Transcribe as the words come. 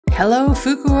Hello,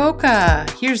 Fukuoka!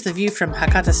 Here's the view from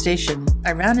Hakata Station.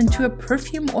 I ran into a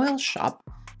perfume oil shop,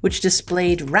 which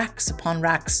displayed racks upon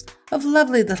racks of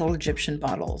lovely little Egyptian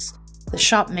bottles. The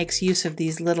shop makes use of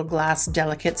these little glass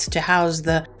delicates to house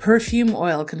the perfume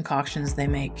oil concoctions they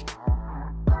make.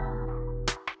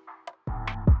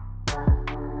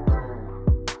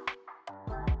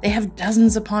 They have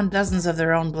dozens upon dozens of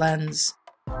their own blends.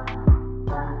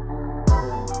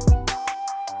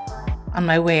 On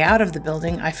my way out of the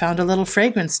building, I found a little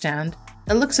fragrance stand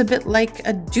that looks a bit like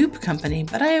a dupe company,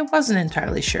 but I wasn't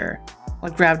entirely sure.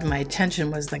 What grabbed my attention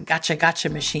was the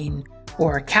gacha machine,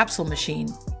 or capsule machine,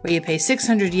 where you pay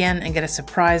 600 yen and get a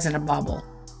surprise in a bauble.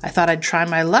 I thought I'd try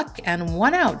my luck, and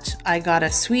one out, I got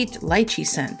a sweet lychee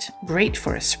scent, great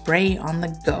for a spray on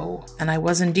the go, and I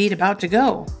was indeed about to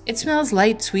go. It smells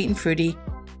light, sweet, and fruity.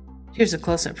 Here's a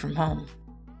close-up from home.